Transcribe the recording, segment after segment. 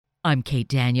I'm Kate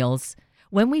Daniels.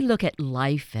 When we look at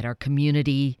life at our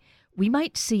community, we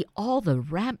might see all the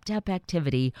ramped up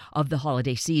activity of the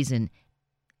holiday season,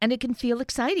 and it can feel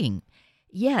exciting.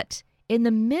 Yet, in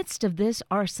the midst of this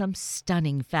are some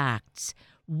stunning facts.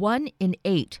 1 in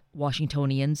 8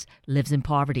 Washingtonians lives in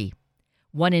poverty.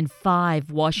 1 in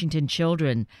 5 Washington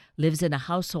children lives in a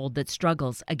household that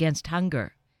struggles against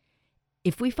hunger.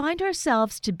 If we find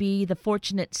ourselves to be the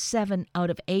fortunate 7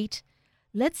 out of 8,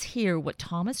 let's hear what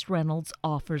Thomas Reynolds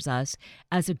offers us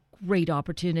as a great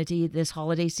opportunity this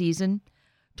holiday season.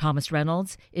 Thomas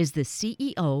Reynolds is the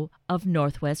CEO of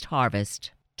Northwest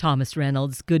Harvest. Thomas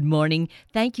Reynolds, good morning.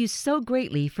 Thank you so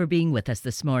greatly for being with us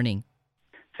this morning.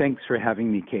 Thanks for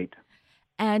having me, Kate.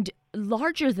 And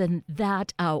larger than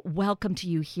that, welcome to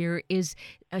you here is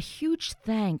a huge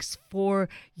thanks for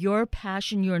your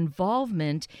passion, your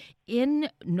involvement in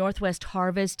Northwest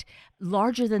Harvest.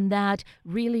 Larger than that,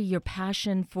 really your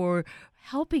passion for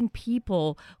helping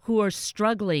people who are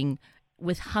struggling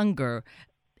with hunger.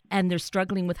 And they're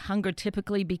struggling with hunger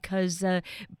typically because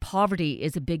poverty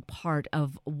is a big part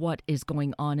of what is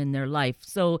going on in their life.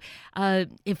 So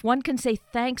if one can say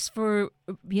thanks for,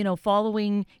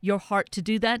 following your heart to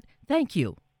do that, thank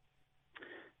you.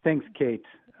 Thanks, Kate.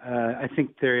 I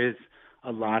think there is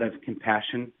a lot of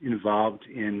compassion involved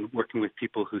in working with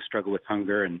people who struggle with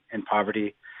hunger and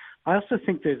poverty. I also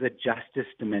think there's a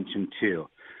justice dimension, too.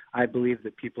 I believe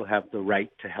that people have the right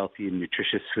to healthy and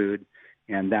nutritious food.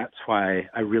 And that's why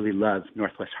I really love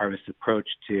Northwest Harvest's approach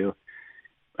to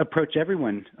approach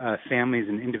everyone, families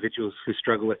and individuals who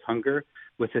struggle with hunger,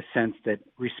 with a sense that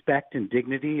respect and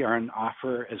dignity are on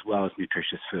offer as well as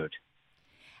nutritious food.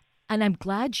 And I'm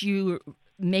glad you're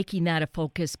making that a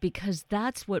focus because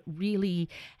that's what really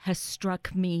has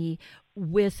struck me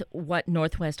with what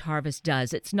Northwest Harvest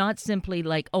does. It's not simply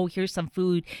like, oh, here's some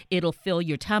food, it'll fill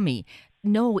your tummy.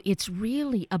 No, it's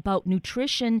really about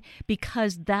nutrition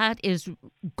because that is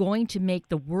going to make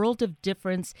the world of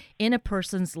difference in a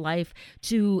person's life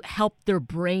to help their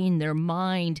brain, their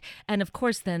mind, and of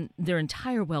course then their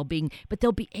entire well-being, but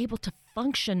they'll be able to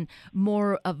function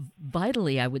more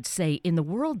vitally, I would say, in the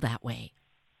world that way.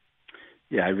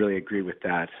 Yeah, I really agree with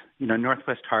that.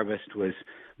 Northwest Harvest was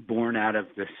born out of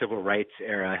the civil rights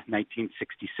era,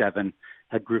 1967.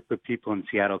 A group of people in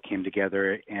Seattle came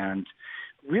together and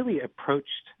really approached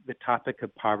the topic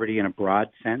of poverty in a broad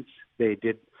sense. They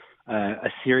did a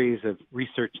series of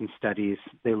research and studies.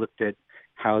 They looked at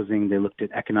housing, they looked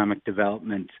at economic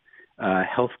development,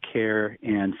 healthcare,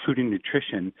 and food and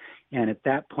nutrition, and at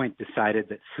that point decided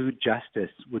that food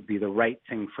justice would be the right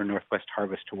thing for Northwest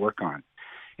Harvest to work on.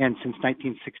 And since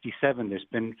 1967, there's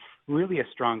been really a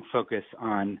strong focus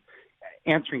on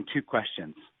answering two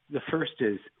questions. The first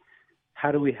is,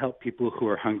 how do we help people who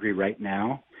are hungry right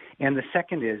now? And the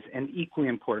second is, and equally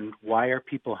important, why are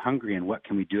people hungry and what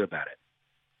can we do about it?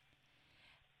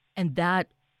 And that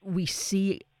we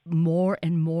see more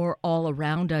and more all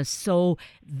around us. So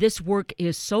this work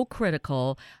is so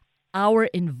critical. Our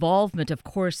involvement, of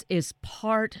course, is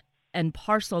part and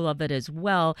parcel of it as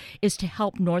well, is to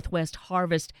help Northwest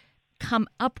Harvest come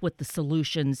up with the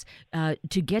solutions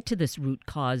to get to this root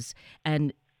cause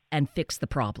and fix the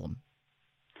problem.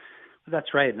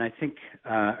 That's right. And I think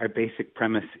our basic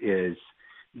premise is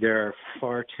there are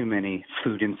far too many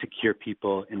food insecure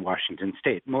people in Washington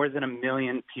state, more than 1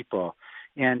 million people,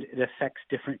 and it affects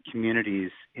different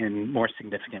communities in more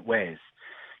significant ways.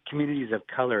 Communities of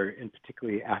color, and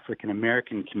particularly African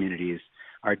American communities,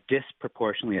 are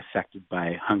disproportionately affected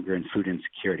by hunger and food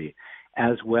insecurity,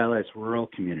 as well as rural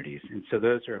communities. And so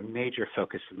those are a major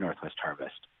focus of Northwest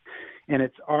Harvest. And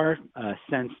it's our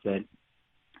sense that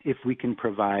if we can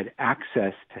provide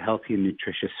access to healthy and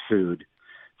nutritious food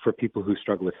for people who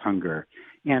struggle with hunger,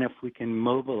 and if we can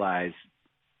mobilize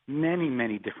many,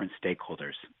 many different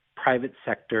stakeholders, private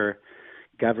sector,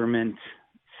 government,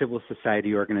 civil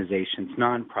society organizations,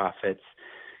 nonprofits,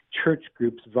 church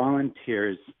groups,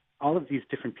 volunteers, all of these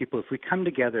different people, if we come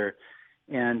together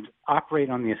and operate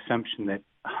on the assumption that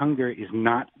hunger is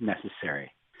not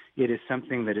necessary, it is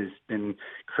something that has been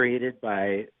created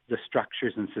by the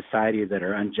structures in society that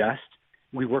are unjust.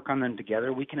 We work on them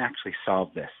together. We can actually solve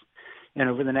this. And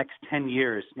over the next 10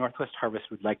 years, Northwest Harvest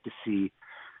would like to see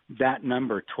that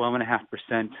number,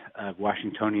 12.5% of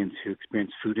Washingtonians who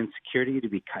experience food insecurity, to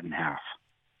be cut in half.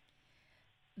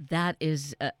 That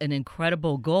is an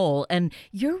incredible goal. And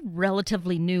you're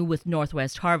relatively new with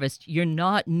Northwest Harvest. You're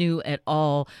not new at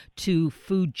all to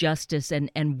food justice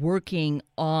and working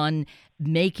on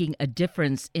making a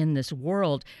difference in this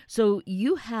world. So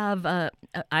you have,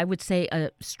 I would say,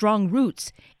 strong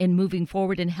roots in moving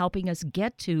forward and helping us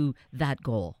get to that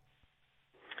goal.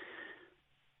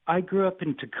 I grew up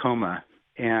in Tacoma,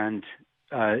 and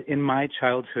in my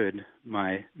childhood,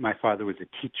 my father was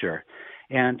a teacher,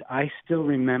 and I still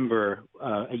remember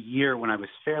a year when I was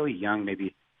fairly young,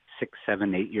 maybe 6,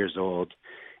 7, 8 years old,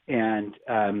 and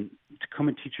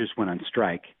Tacoma teachers went on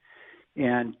strike.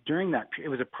 And during that, it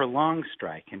was a prolonged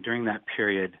strike, and during that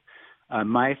period,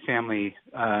 my family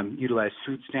utilized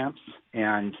food stamps,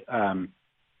 and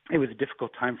it was a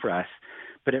difficult time for us,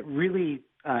 but it really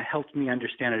helped me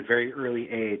understand at a very early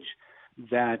age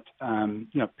that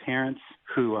parents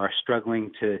who are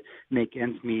struggling to make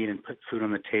ends meet and put food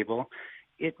on the table,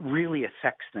 it really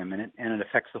affects them, and it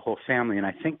affects the whole family. And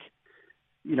I think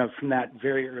from that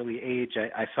very early age,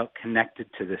 I felt connected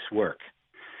to this work.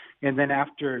 And then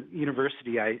after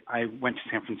university, I went to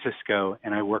San Francisco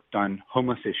and I worked on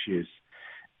homeless issues.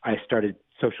 I started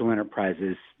social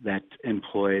enterprises that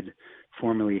employed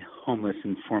formerly homeless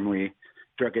and formerly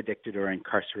drug addicted or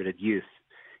incarcerated youth.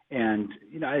 And,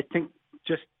 I think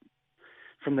just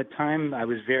from the time I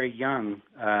was very young,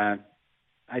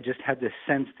 I just had this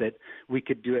sense that we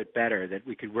could do it better, that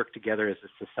we could work together as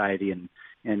a society and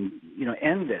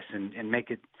end this and make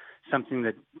it something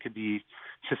that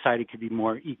society could be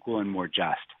more equal and more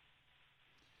just.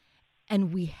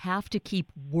 And we have to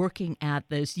keep working at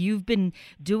this. You've been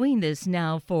doing this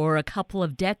now for a couple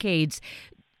of decades,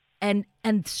 and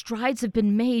strides have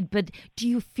been made. But do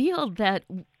you feel that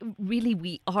really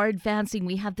we are advancing?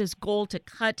 We have this goal to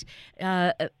cut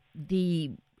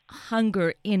the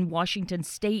hunger in Washington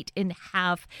State in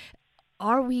half.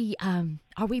 Are we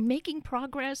making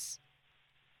progress?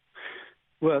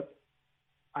 Well,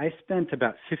 I spent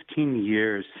about 15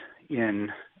 years in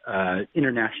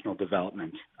international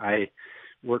development. I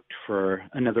worked for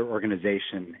another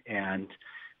organization, and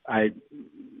I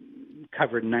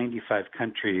covered 95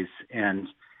 countries. And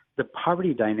the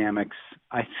poverty dynamics,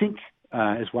 I think,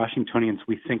 as Washingtonians,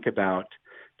 we think about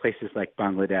places like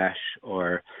Bangladesh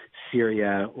or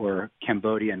Syria or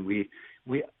Cambodia, and we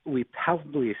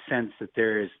palpably sense that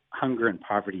there is hunger and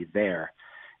poverty there.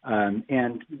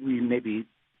 And we maybe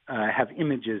have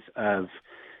images of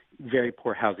very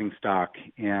poor housing stock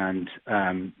and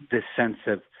this sense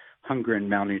of hunger and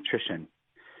malnutrition.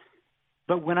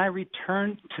 But when I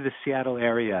returned to the Seattle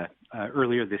area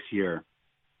earlier this year,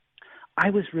 I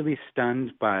was really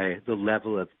stunned by the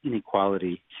level of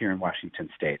inequality here in Washington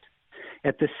State.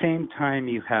 At the same time,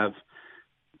 you have,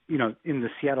 in the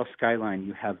Seattle skyline,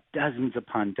 you have dozens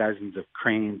upon dozens of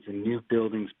cranes and new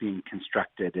buildings being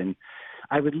constructed. And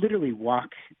I would literally walk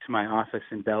to my office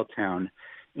in Belltown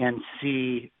and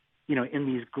see, in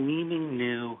these gleaming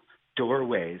new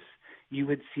doorways, you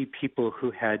would see people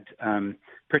who had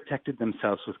protected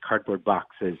themselves with cardboard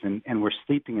boxes and were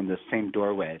sleeping in the same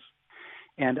doorways.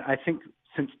 And I think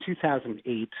since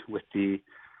 2008, with the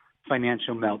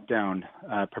financial meltdown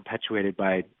perpetuated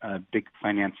by big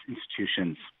finance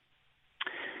institutions,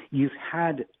 you've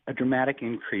had a dramatic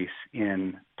increase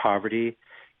in poverty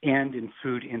and in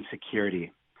food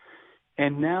insecurity.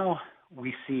 And now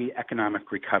we see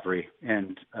economic recovery,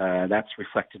 and that's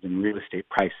reflected in real estate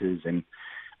prices. And,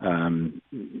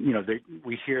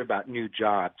 we hear about new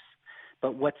jobs.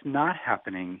 But what's not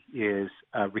happening is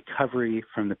recovery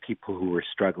from the people who were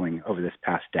struggling over this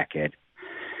past decade.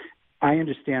 I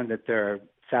understand that there are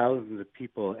thousands of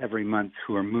people every month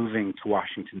who are moving to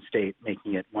Washington State,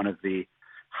 making it one of the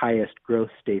highest growth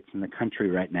states in the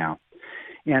country right now.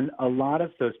 And a lot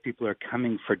of those people are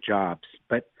coming for jobs.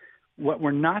 But what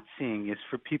we're not seeing is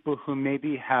for people who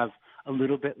maybe have a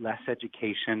little bit less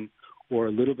education or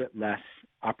a little bit less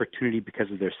opportunity because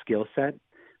of their skill set,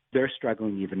 they're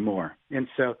struggling even more. And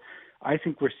so I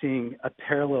think we're seeing a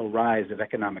parallel rise of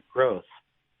economic growth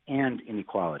and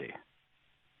inequality.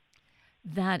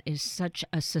 That is such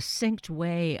a succinct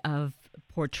way of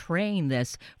portraying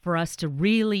this for us to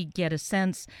really get a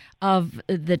sense of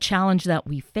the challenge that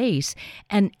we face.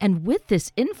 And with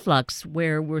this influx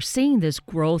where we're seeing this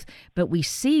growth, but we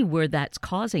see where that's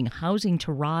causing housing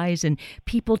to rise and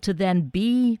people to then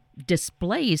be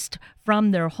displaced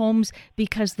from their homes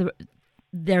because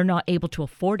they're not able to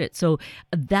afford it. So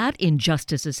that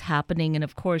injustice is happening. And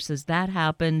of course, as that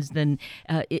happens, then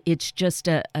it's just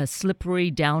a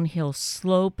slippery downhill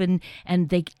slope, and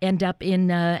they end up in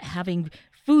having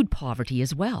food poverty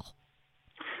as well.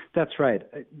 That's right.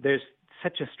 There's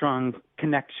such a strong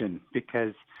connection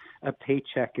because a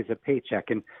paycheck is a paycheck.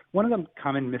 And one of the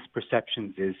common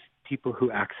misperceptions is people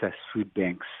who access food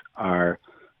banks are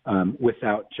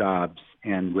without jobs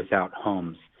and without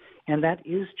homes. And that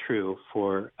is true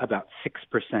for about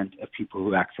 6% of people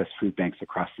who access food banks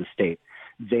across the state.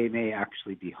 They may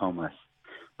actually be homeless.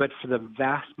 But for the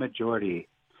vast majority,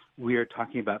 we are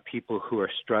talking about people who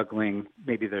are struggling.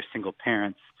 Maybe they're single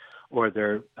parents. or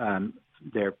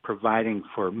they're providing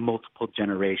for multiple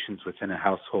generations within a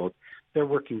household. They're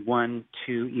working 1,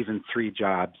 2, even 3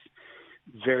 jobs,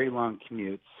 very long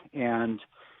commutes. And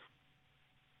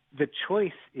the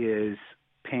choice is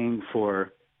paying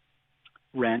for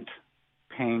rent,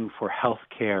 paying for health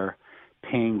care,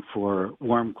 paying for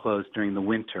warm clothes during the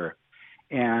winter.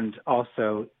 And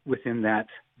also within that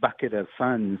bucket of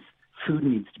funds, food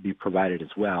needs to be provided as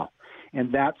well.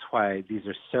 And that's why these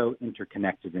are so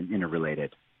interconnected and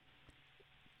interrelated.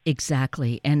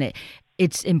 Exactly. And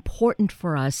it's important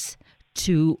for us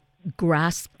to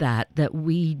grasp that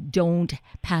we don't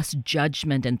pass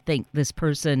judgment and think this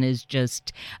person is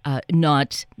just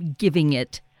not giving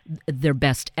it their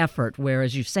best effort,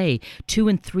 whereas you say 2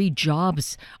 and 3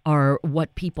 jobs are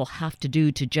what people have to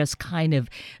do to just kind of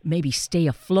maybe stay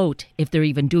afloat, if they're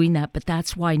even doing that. But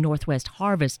that's why Northwest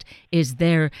Harvest is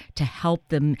there to help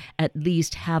them at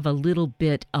least have a little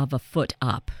bit of a foot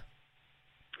up.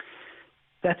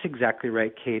 That's exactly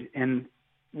right, Kate. And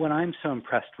what I'm so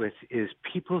impressed with is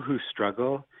people who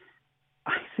struggle.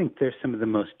 I think they're some of the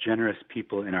most generous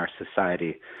people in our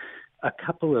society. A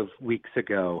couple of weeks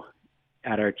ago,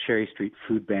 at our Cherry Street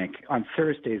Food Bank, on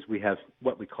Thursdays we have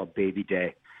what we call Baby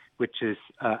Day, which is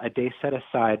a day set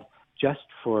aside just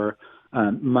for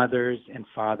mothers and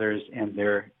fathers and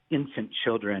their infant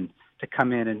children to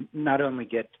come in and not only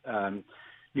get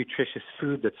nutritious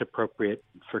food that's appropriate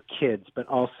for kids, but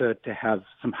also to have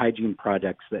some hygiene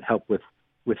products that help with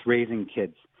raising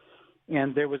kids.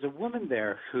 And there was a woman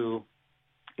there who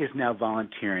is now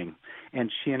volunteering,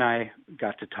 and she and I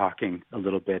got to talking a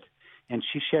little bit. And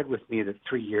she shared with me that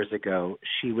 3 years ago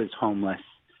she was homeless,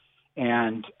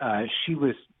 and she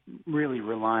was really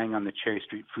relying on the Cherry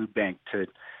Street Food Bank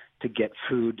to get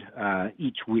food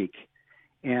each week.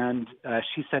 And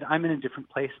she said, I'm in a different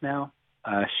place now.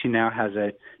 She now has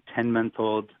a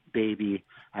 10-month-old baby.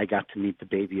 I got to meet the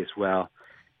baby as well.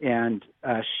 And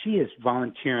she is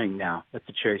volunteering now at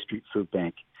the Cherry Street Food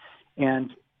Bank.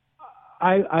 And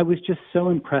I was just so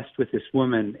impressed with this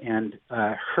woman and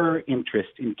her interest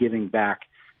in giving back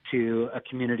to a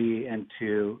community and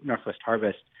to Northwest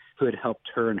Harvest who had helped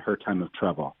her in her time of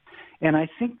trouble. And I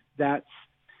think that's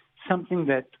something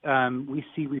that we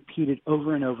see repeated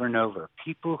over and over and over.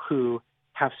 People who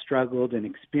have struggled and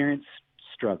experienced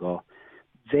struggle,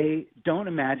 they don't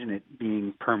imagine it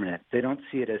being permanent. They don't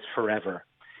see it as forever.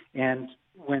 And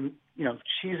when,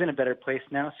 she's in a better place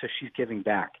now, so she's giving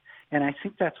back. And I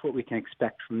think that's what we can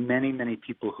expect from many, many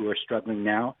people who are struggling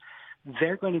now.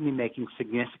 They're going to be making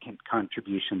significant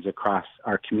contributions across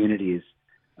our communities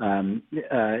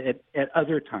at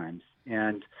other times.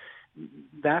 And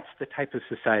that's the type of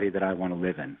society that I want to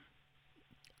live in.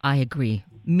 I agree.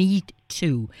 Me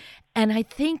too. And I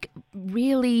think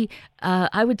really,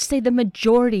 I would say the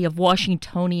majority of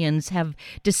Washingtonians have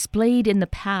displayed in the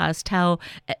past how,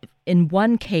 in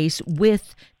one case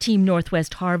with Team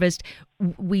Northwest Harvest,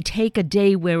 we take a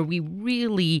day where we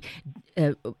really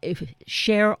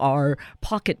share our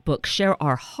pocketbooks, share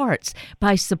our hearts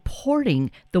by supporting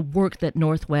the work that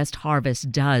Northwest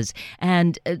Harvest does.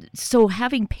 And so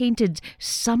having painted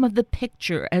some of the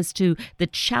picture as to the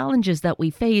challenges that we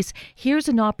face, here's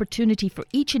an opportunity for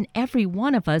each and every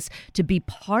one of us to be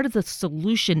part of the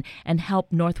solution and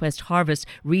help Northwest Harvest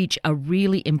reach a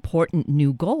really important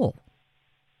new goal.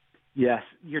 Yes,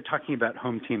 you're talking about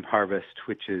Home Team Harvest,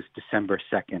 which is December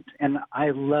 2nd. And I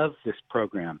love this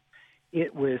program.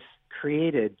 It was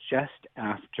created just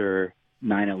after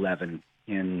 9/11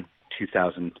 in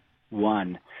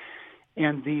 2001.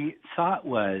 And the thought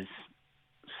was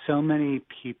so many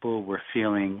people were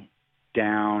feeling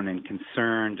down and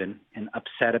concerned and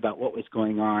upset about what was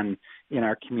going on in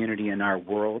our community and our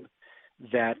world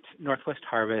that Northwest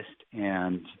Harvest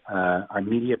and our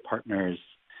media partners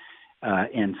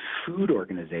and food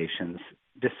organizations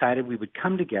decided we would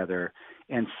come together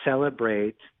and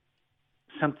celebrate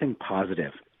something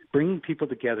positive, bringing people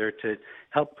together to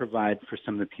help provide for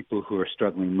some of the people who are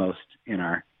struggling most in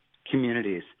our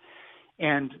communities.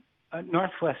 And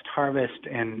Northwest Harvest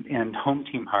and Home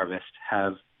Team Harvest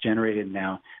have generated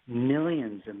now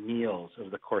millions of meals over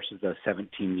the course of those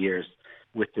 17 years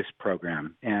with this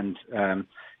program. And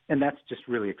that's just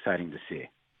really exciting to see.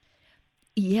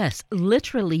 Yes,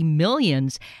 literally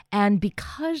millions. And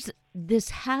because this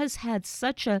has had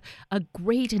such a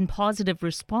great and positive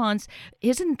response,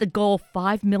 isn't the goal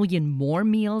 5 million more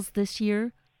meals this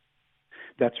year?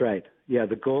 That's right. Yeah,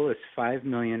 the goal is 5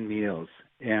 million meals.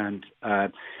 And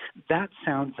that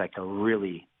sounds like a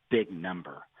really big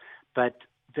number. But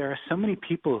there are so many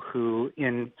people who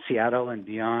in Seattle and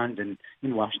beyond and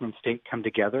in Washington State come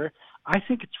together. I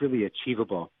think it's really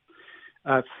achievable.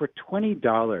 For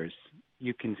 $20,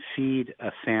 you can feed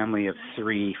a family of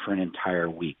 3 for an entire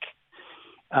week.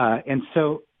 And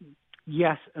so,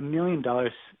 yes, a million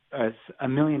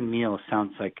meals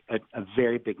sounds like a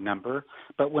very big number,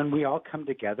 but when we all come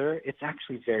together, it's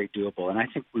actually very doable, and I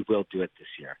think we will do it this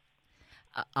year.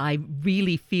 I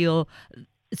really feel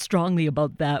strongly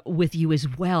about that with you as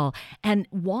well, and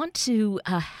want to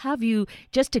have you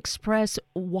just express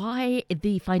why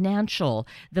the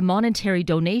monetary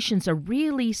donations are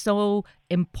really so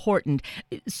important.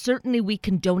 Certainly we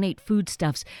can donate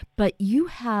foodstuffs, but you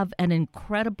have an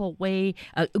incredible way,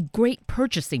 great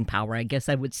purchasing power, I guess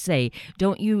I would say,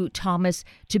 don't you, Thomas,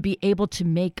 to be able to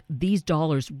make these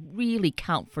dollars really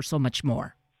count for so much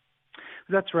more?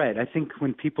 That's right. I think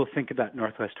when people think about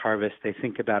Northwest Harvest, they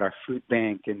think about our food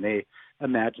bank, and they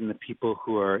imagine the people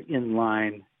who are in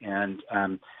line and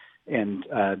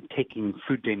taking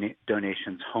food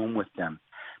donations home with them.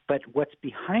 But what's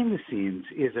behind the scenes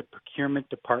is a procurement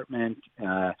department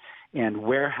and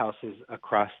warehouses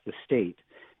across the state.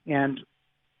 And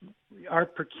our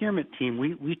procurement team,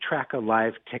 we track a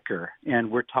live ticker,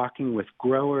 and we're talking with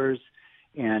growers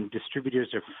and distributors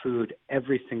of food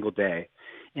every single day.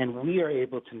 And we are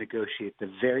able to negotiate the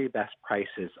very best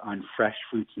prices on fresh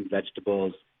fruits and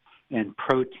vegetables and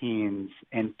proteins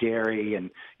and dairy and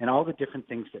all the different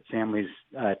things that families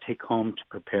take home to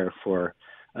prepare for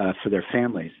their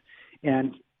families.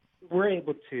 And we're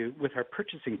able to, with our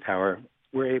purchasing power,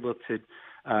 we're able to,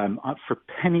 for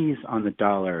pennies on the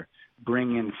dollar,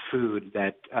 bring in food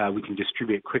that we can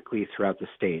distribute quickly throughout the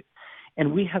state.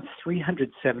 And we have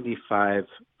 375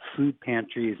 food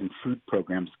pantries and food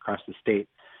programs across the state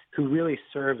who really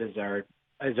serve as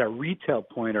our retail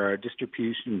point or our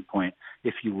distribution point,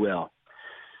 if you will.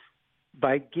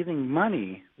 By giving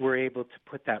money, we're able to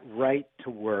put that right to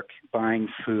work, buying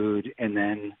food and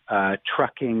then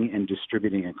trucking and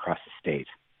distributing across the state.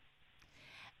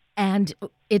 And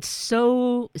it's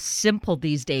so simple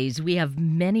these days. We have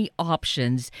many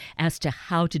options as to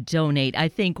how to donate. I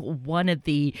think one of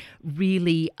the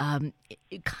really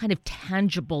kind of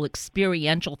tangible,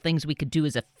 experiential things we could do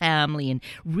as a family and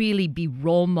really be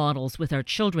role models with our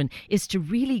children is to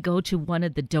really go to one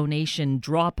of the donation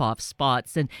drop-off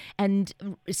spots and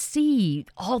see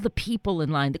all the people in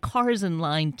line, the cars in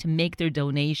line to make their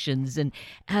donations, and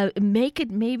make it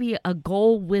maybe a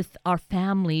goal with our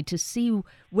family to see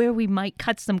where we might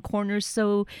cut some corners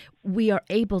so we are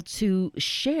able to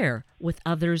share with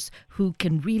others who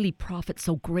can really profit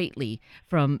so greatly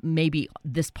from maybe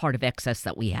this part of excess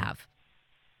that we have.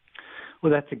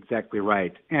 Well, that's exactly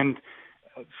right. And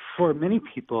for many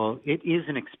people, it is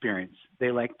an experience.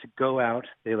 They like to go out,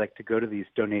 they like to go to these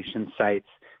donation sites,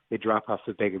 they drop off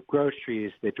a bag of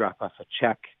groceries, they drop off a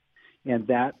check, and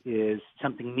that is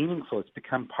something meaningful. It's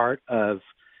become part of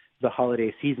the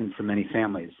holiday season for many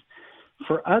families.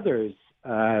 For others,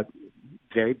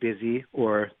 very busy,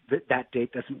 or that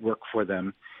date doesn't work for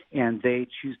them, and they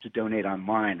choose to donate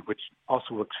online, which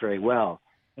also works very well.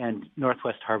 And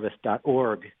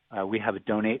northwestharvest.org, we have a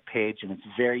donate page, and it's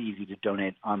very easy to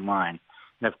donate online.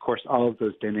 And of course, all of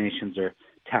those donations are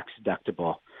tax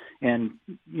deductible. And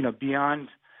beyond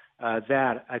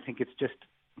that, I think it's just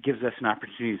gives us an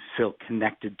opportunity to feel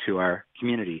connected to our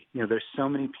community. There's so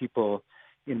many people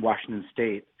in Washington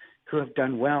State who have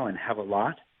done well and have a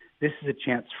lot. This is a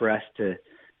chance for us to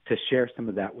share some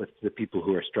of that with the people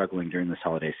who are struggling during this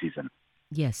holiday season.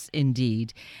 Yes,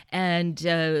 indeed. And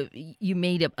you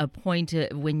made a point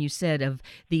when you said of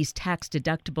these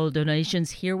tax-deductible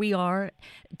donations. Here we are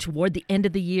toward the end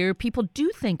of the year. People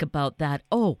do think about that.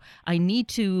 Oh, I need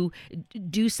to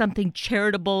do something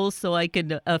charitable so I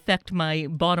can affect my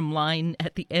bottom line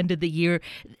at the end of the year.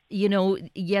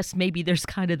 Yes, maybe there's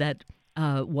kind of that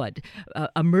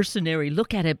a mercenary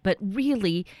look at it, but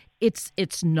really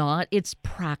it's not. It's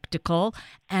practical,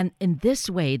 and in this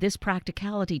way, this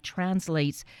practicality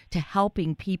translates to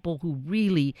helping people who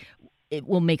really it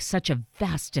will make such a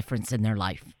vast difference in their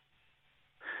life.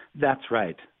 That's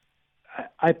right.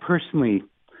 I personally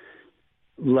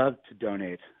love to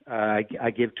donate.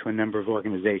 I give to a number of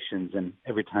organizations, and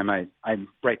every time I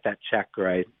write that check or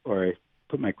I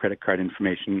put my credit card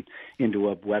information into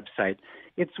a website,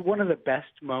 it's one of the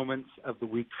best moments of the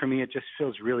week for me. It just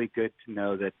feels really good to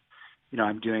know that,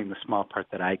 I'm doing the small part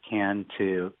that I can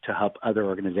to help other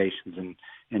organizations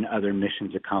and other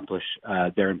missions accomplish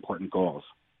their important goals.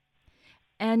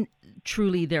 And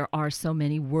truly, there are so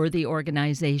many worthy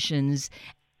organizations.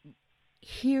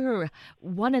 Here,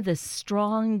 one of the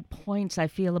strong points I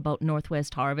feel about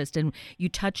Northwest Harvest, and you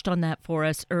touched on that for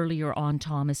us earlier on,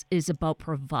 Thomas, is about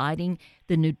providing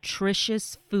the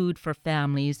nutritious food for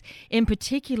families, in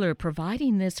particular,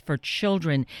 providing this for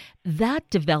children. That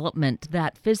development,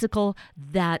 that physical,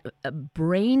 that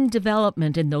brain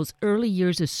development in those early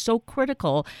years is so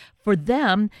critical for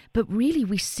them, but really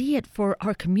we see it for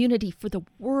our community, for the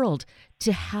world,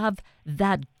 to have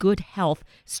that good health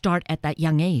start at that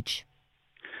young age.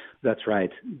 That's right.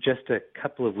 Just a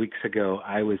couple of weeks ago,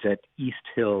 I was at East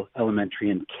Hill Elementary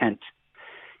in Kent,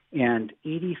 and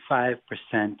 85%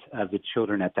 of the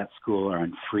children at that school are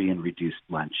on free and reduced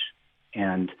lunch.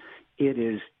 And it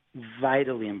is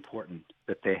vitally important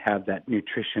that they have that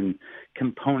nutrition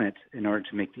component in order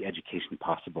to make the education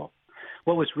possible.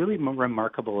 What was really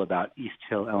remarkable about East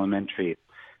Hill Elementary,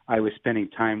 I was spending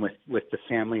time with the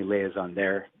family liaison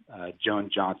there, Joan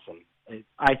Johnson.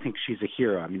 I think she's a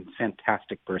hero. I mean,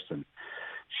 fantastic person.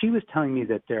 She was telling me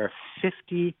that there are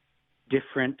 50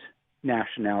 different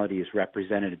nationalities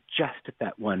represented just at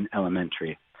that one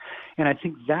elementary. And I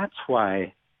think that's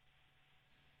why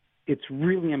it's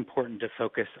really important to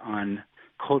focus on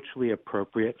culturally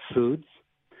appropriate foods.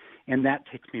 And that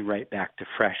takes me right back to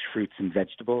fresh fruits and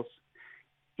vegetables.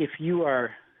 If you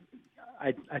are,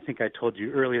 I think I told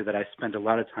you earlier that I spend a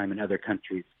lot of time in other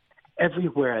countries.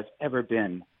 Everywhere I've ever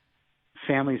been,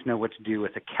 families know what to do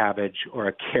with a cabbage or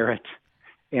a carrot,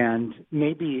 and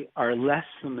maybe are less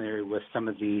familiar with some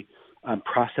of the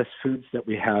processed foods that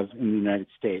we have in the United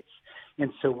States.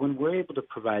 And so when we're able to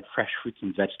provide fresh fruits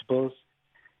and vegetables,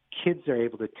 kids are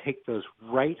able to take those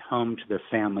right home to their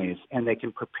families, and they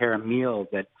can prepare a meal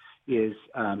that is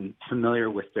familiar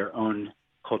with their own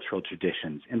cultural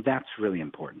traditions. And that's really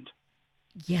important.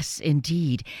 Yes,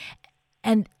 indeed.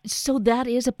 And so that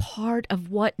is a part of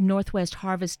what Northwest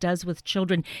Harvest does with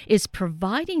children, is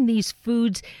providing these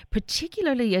foods,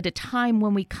 particularly at a time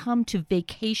when we come to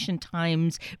vacation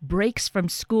times, breaks from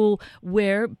school,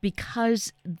 where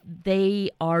because they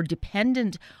are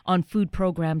dependent on food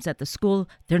programs at the school,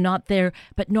 they're not there.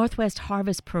 But Northwest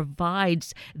Harvest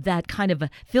provides that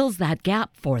fills that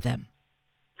gap for them.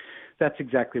 That's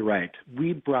exactly right.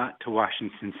 We brought to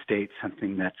Washington State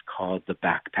something that's called the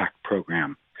Backpack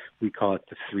Program. We call it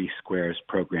the Three Squares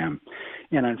Program.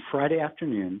 And on Friday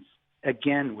afternoons,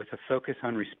 again, with a focus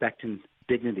on respect and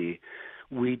dignity,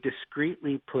 we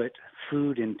discreetly put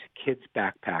food into kids'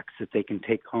 backpacks that they can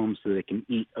take home so they can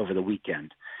eat over the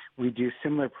weekend. We do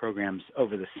similar programs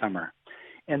over the summer.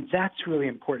 And that's really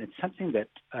important. It's something that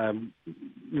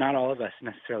not all of us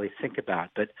necessarily think about,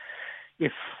 but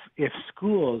if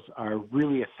schools are a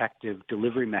really effective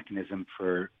delivery mechanism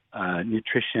for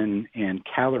nutrition and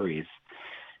calories,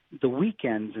 the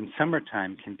weekends in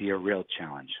summertime can be a real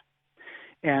challenge.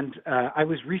 And I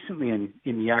was recently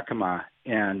in Yakima,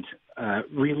 and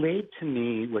relayed to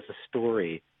me was a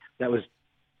story that was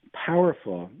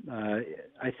powerful.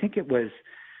 I think it was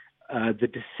the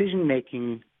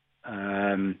decision-making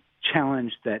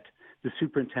challenge that the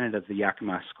superintendent of the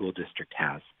Yakima School District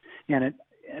has. And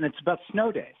it's about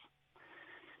snow days.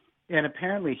 And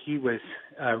apparently he was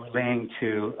relaying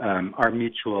to our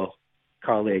mutual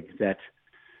colleague that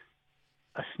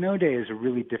a snow day is a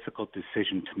really difficult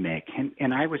decision to make.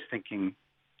 And I was thinking,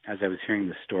 as I was hearing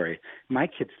the story, my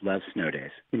kids love snow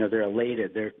days. You know, they're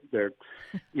elated. They're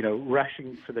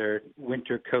rushing for their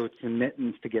winter coats and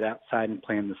mittens to get outside and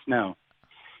play in the snow.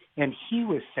 And he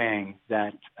was saying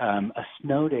that a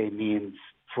snow day means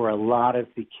for a lot of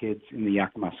the kids in the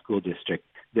Yakima School District,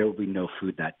 there will be no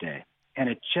food that day. And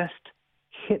it just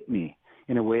hit me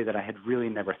in a way that I had really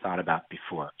never thought about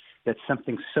before, that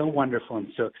something so wonderful and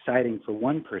so exciting for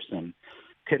one person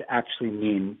could actually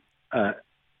mean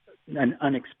an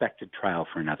unexpected trial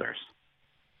for others.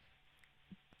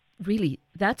 Really,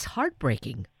 that's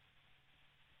heartbreaking.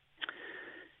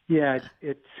 Yeah,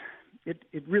 it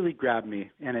really grabbed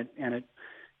me, and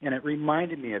it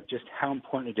reminded me of just how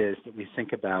important it is that we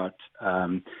think about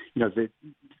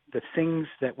the things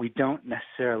that we don't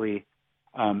necessarily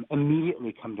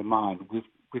immediately come to mind.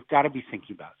 We've got to be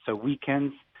thinking about. So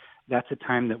weekends, that's a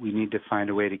time that we need to find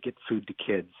a way to get food to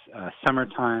kids.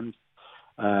 Summertime,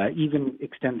 even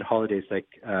extended holidays like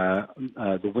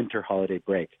the winter holiday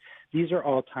break. These are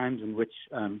all times in which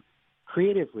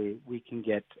creatively we can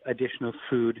get additional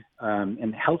food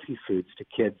and healthy foods to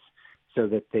kids so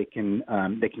that they can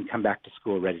come back to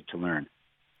school ready to learn.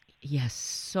 Yes,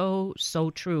 so,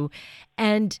 so true.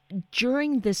 And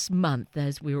during this month,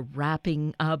 as we're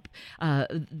wrapping up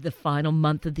the final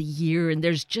month of the year, and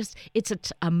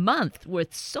it's a month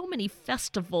with so many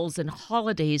festivals and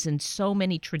holidays and so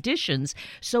many traditions.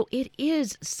 So it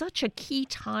is such a key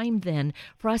time then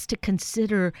for us to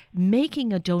consider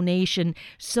making a donation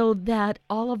so that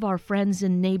all of our friends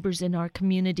and neighbors in our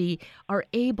community are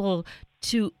able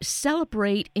to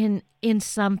celebrate in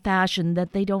some fashion,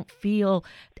 that they don't feel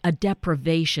a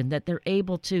deprivation, that they're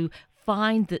able to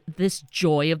find this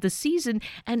joy of the season,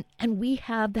 and we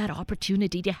have that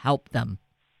opportunity to help them.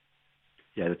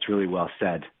 Yeah, that's really well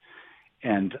said.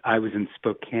 And I was in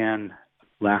Spokane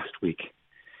last week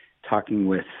talking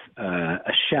with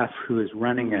a chef who is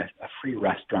running a free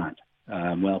restaurant,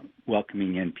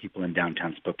 welcoming in people in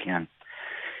downtown Spokane.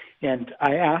 And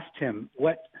I asked him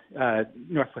what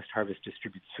Northwest Harvest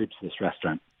distributes food to this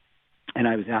restaurant. And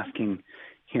I was asking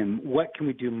him, what can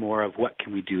we do more of? What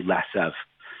can we do less of?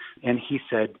 And he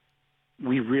said,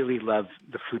 we really love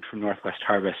the food from Northwest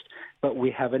Harvest, but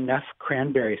we have enough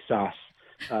cranberry sauce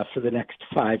for the next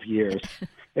 5 years.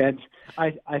 And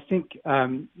I think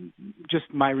just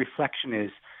my reflection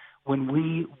is, when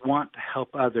we want to help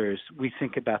others, we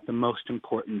think about the most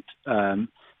important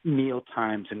meal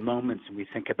times and moments, and we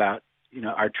think about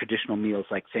our traditional meals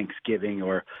like Thanksgiving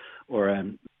or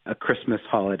a Christmas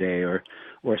holiday or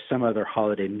some other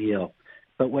holiday meal.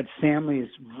 But what families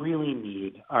really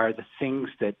need are the things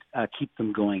that keep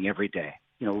them going every day.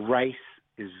 Rice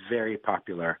is very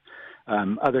popular.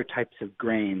 Other types of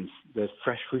grains, the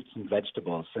fresh fruits and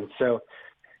vegetables. And so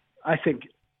I think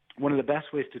one of the best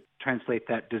ways to translate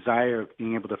that desire of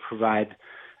being able to provide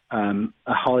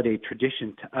a holiday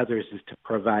tradition to others is to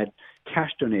provide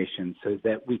cash donations so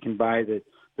that we can buy the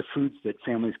foods that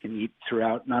families can eat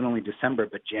throughout not only December,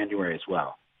 but January as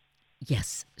well.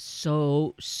 Yes,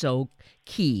 so, so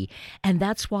key. And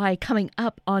that's why coming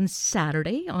up on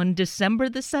Saturday, on December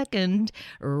the 2nd,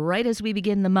 right as we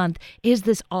begin the month, is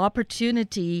this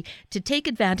opportunity to take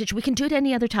advantage. We can do it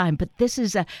any other time, but this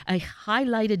is a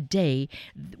highlighted day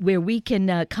where we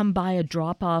can come by a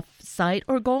drop-off site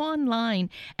or go online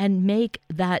and make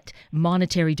that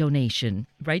monetary donation.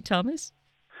 Right, Thomas?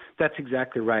 That's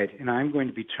exactly right. And I'm going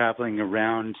to be traveling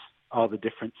around all the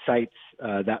different sites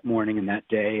that morning and that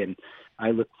day, and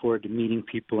I look forward to meeting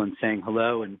people and saying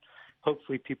hello, and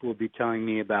hopefully people will be telling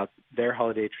me about their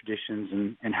holiday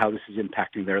traditions and how this is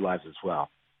impacting their lives as well.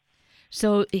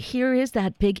 So here is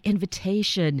that big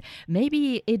invitation.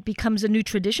 Maybe it becomes a new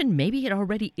tradition. Maybe it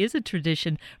already is a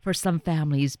tradition for some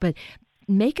families, but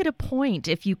make it a point,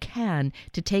 if you can,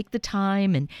 to take the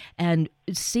time and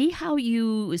see how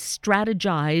you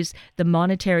strategize the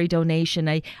monetary donation.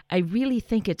 I really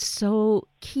think it's so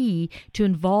key to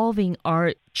involving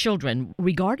our children,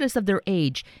 regardless of their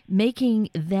age, making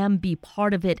them be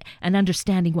part of it and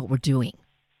understanding what we're doing.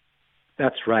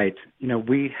 That's right.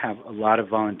 We have a lot of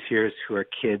volunteers who are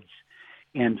kids,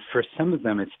 and for some of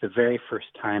them, it's the very first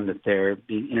time that they're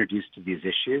being introduced to these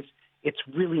issues. It's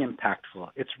really impactful.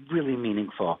 It's really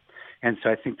meaningful. And so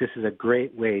I think this is a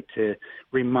great way to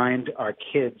remind our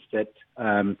kids that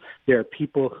there are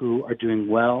people who are doing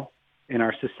well in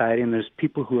our society, and there's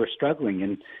people who are struggling,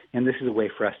 and this is a way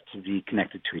for us to be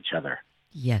connected to each other.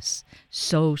 Yes,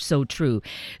 so, so true.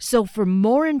 So for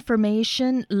more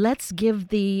information, let's give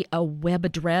the web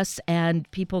address, and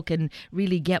people can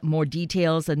really get more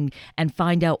details and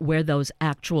find out where those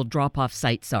actual drop-off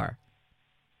sites are.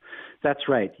 That's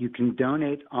right. You can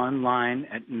donate online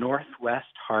at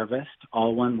northwestharvest,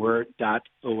 all one word,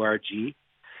 .org.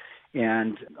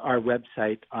 And our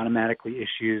website automatically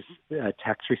issues a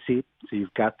tax receipt, so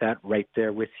you've got that right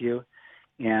there with you.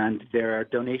 And there are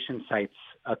donation sites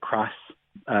across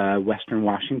Western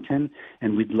Washington,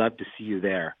 and we'd love to see you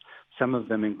there. Some of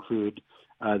them include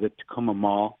the Tacoma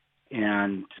Mall,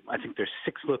 and I think there's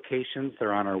 6 locations.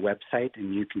 They're on our website,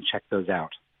 and you can check those out.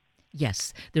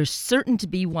 Yes, there's certain to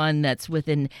be one that's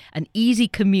within an easy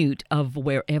commute of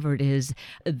wherever it is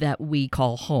that we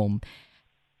call home.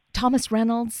 Thomas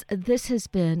Reynolds, this has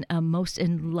been a most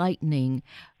enlightening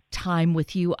time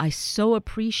with you. I so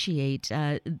appreciate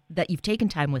that you've taken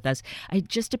time with us. I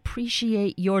just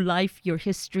appreciate your life, your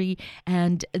history,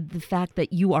 and the fact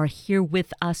that you are here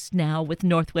with us now with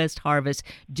Northwest Harvest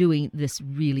doing this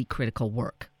really critical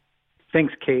work.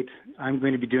 Thanks, Kate. I'm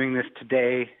going to be doing this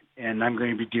today, and I'm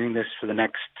going to be doing this for the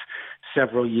next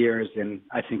several years. And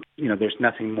I think, there's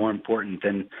nothing more important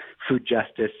than food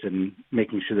justice and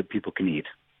making sure that people can eat.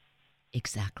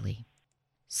 Exactly.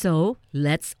 So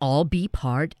let's all be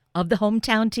part of the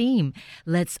hometown team.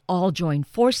 Let's all join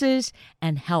forces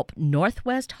and help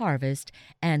Northwest Harvest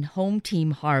and Home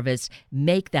Team Harvest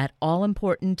make that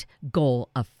all-important goal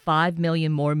of 5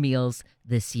 million more meals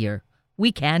this year.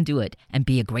 We can do it and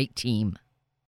be a great team.